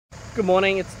Good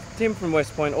morning, it's Tim from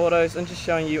West Point Autos and just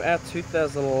showing you our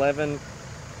 2011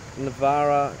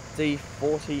 Navara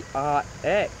D40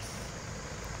 RX.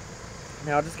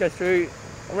 Now I'll just go through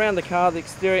around the car, the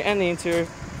exterior and the interior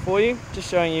for you, just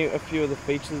showing you a few of the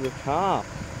features of the car.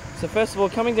 So first of all,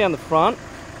 coming down the front,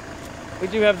 we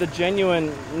do have the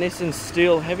genuine Nissan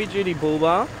steel heavy duty bull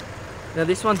bar. Now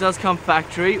this one does come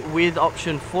factory with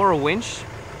option for a winch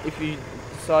if you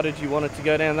decided you wanted to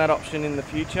go down that option in the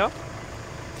future.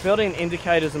 Built-in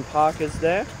indicators and parkers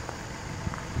there.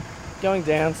 Going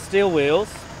down, steel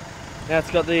wheels. Now it's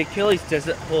got the Achilles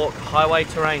Desert Hawk highway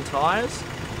terrain tyres,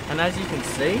 and as you can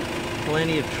see,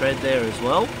 plenty of tread there as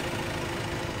well.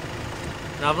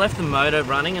 Now I've left the motor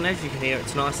running, and as you can hear,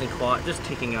 it's nice and quiet, just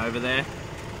ticking over there.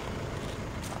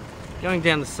 Going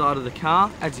down the side of the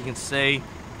car, as you can see,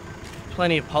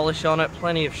 plenty of polish on it,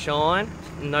 plenty of shine,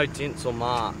 no dents or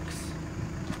marks.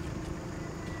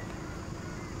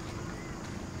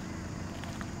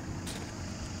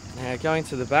 Now going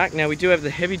to the back, now we do have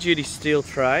the heavy duty steel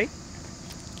tray,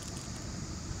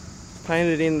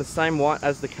 painted in the same white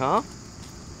as the car.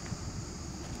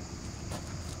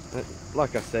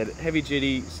 Like I said, heavy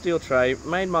duty steel tray,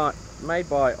 made by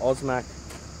Osmac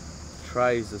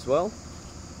trays as well.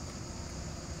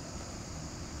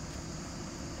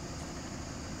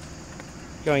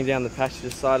 Going down the passenger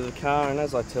side of the car, and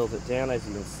as I tilt it down, as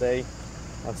you can see,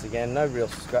 once again, no real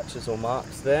scratches or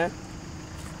marks there.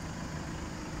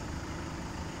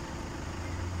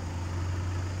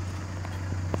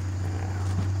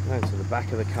 Going to the back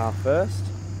of the car first,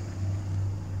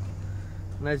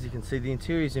 and as you can see, the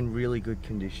interior is in really good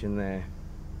condition there.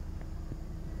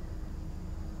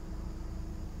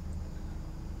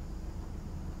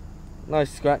 No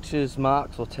scratches,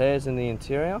 marks or tears in the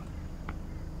interior.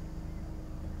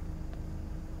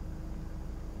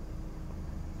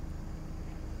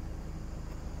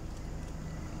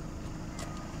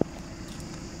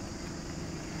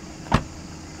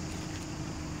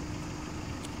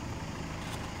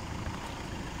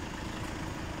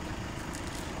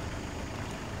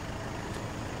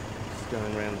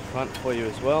 Going around the front for you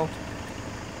as well.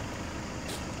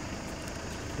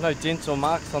 No dents or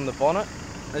marks on the bonnet,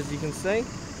 as you can see.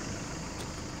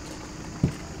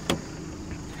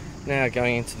 Now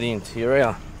going into the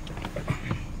interior.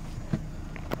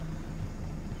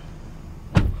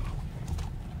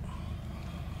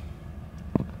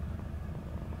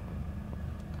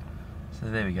 So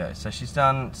there we go. So she's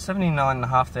done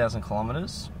 79,500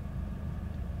 kilometers.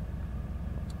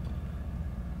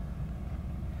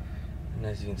 And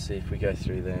as you can see, if we go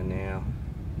through there now,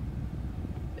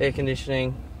 air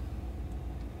conditioning,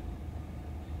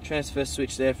 transfer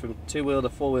switch there from 2-wheel to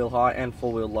 4-wheel high and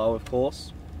 4-wheel low, of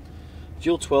course.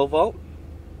 Dual 12-volt.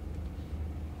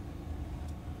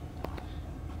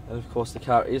 And of course the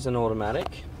car is an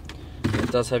automatic. It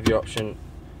does have your option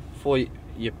for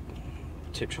your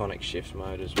Tiptronic shift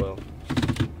mode as well.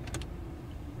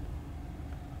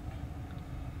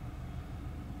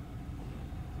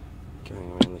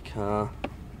 Going around the car,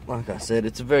 like I said,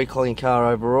 it's a very clean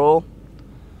car overall.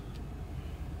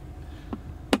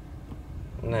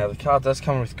 Now the car does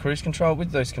come with cruise control,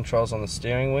 with those controls on the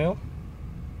steering wheel.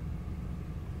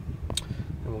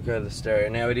 And we'll go to the stereo.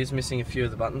 Now it is missing a few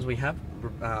of the buttons. We have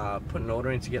put an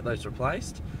order in to get those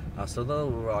replaced, so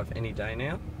they'll arrive any day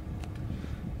now.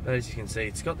 But as you can see,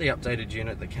 it's got the updated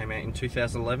unit that came out in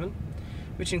 2011,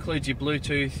 which includes your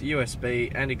Bluetooth,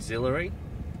 USB and auxiliary,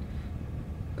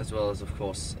 as well as of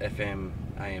course FM,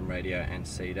 AM radio and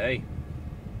CD.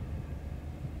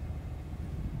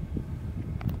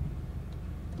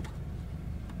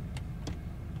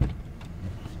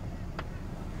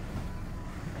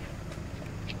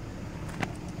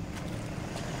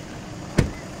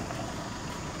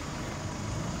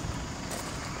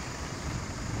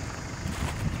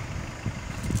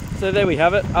 So there we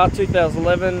have it, our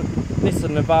 2011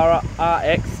 Nissan Navara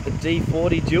RX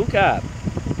D40 dual cab.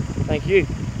 Thank you.